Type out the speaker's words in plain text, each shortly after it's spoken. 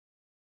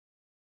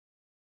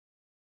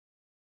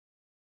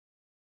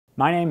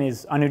My name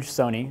is Anuj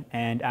Soni,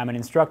 and I'm an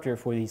instructor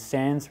for the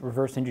SANS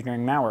Reverse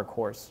Engineering Malware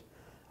course.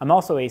 I'm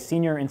also a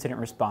senior incident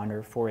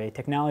responder for a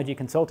technology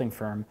consulting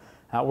firm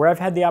where I've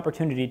had the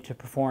opportunity to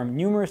perform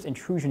numerous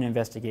intrusion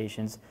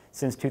investigations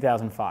since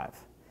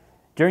 2005.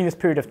 During this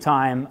period of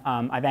time,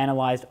 I've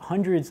analyzed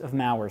hundreds of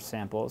malware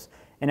samples,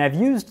 and I've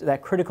used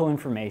that critical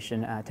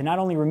information to not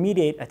only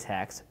remediate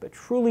attacks, but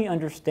truly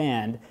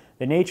understand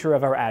the nature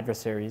of our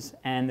adversaries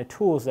and the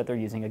tools that they're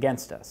using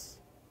against us.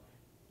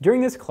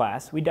 During this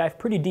class, we dive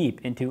pretty deep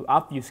into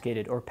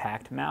obfuscated or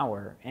packed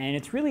malware, and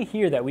it's really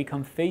here that we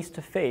come face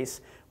to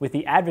face with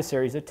the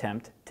adversary's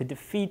attempt to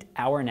defeat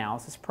our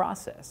analysis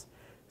process.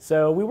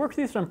 So we work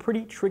through some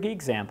pretty tricky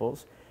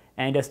examples,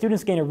 and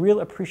students gain a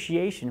real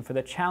appreciation for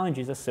the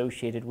challenges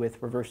associated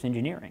with reverse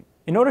engineering.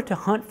 In order to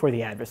hunt for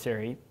the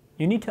adversary,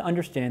 you need to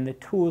understand the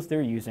tools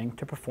they're using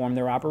to perform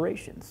their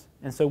operations.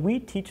 And so we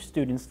teach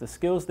students the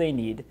skills they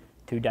need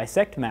to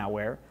dissect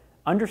malware,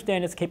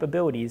 understand its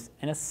capabilities,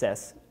 and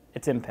assess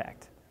its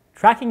impact.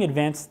 Tracking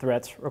advanced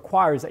threats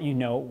requires that you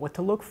know what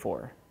to look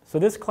for. So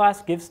this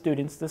class gives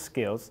students the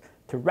skills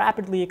to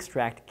rapidly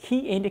extract key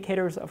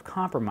indicators of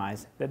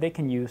compromise that they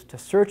can use to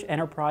search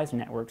enterprise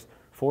networks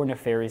for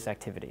nefarious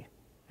activity.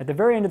 At the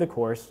very end of the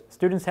course,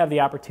 students have the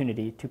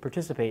opportunity to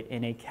participate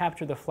in a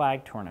Capture the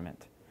Flag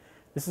tournament.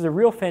 This is a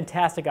real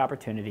fantastic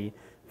opportunity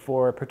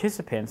for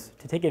participants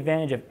to take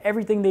advantage of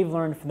everything they've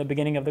learned from the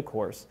beginning of the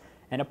course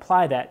and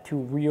apply that to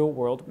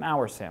real-world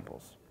malware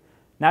samples.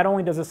 Not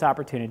only does this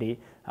opportunity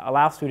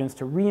allow students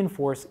to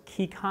reinforce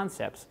key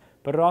concepts,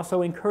 but it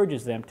also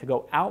encourages them to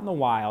go out in the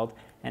wild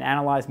and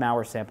analyze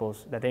malware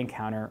samples that they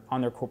encounter on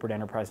their corporate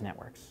enterprise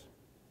networks.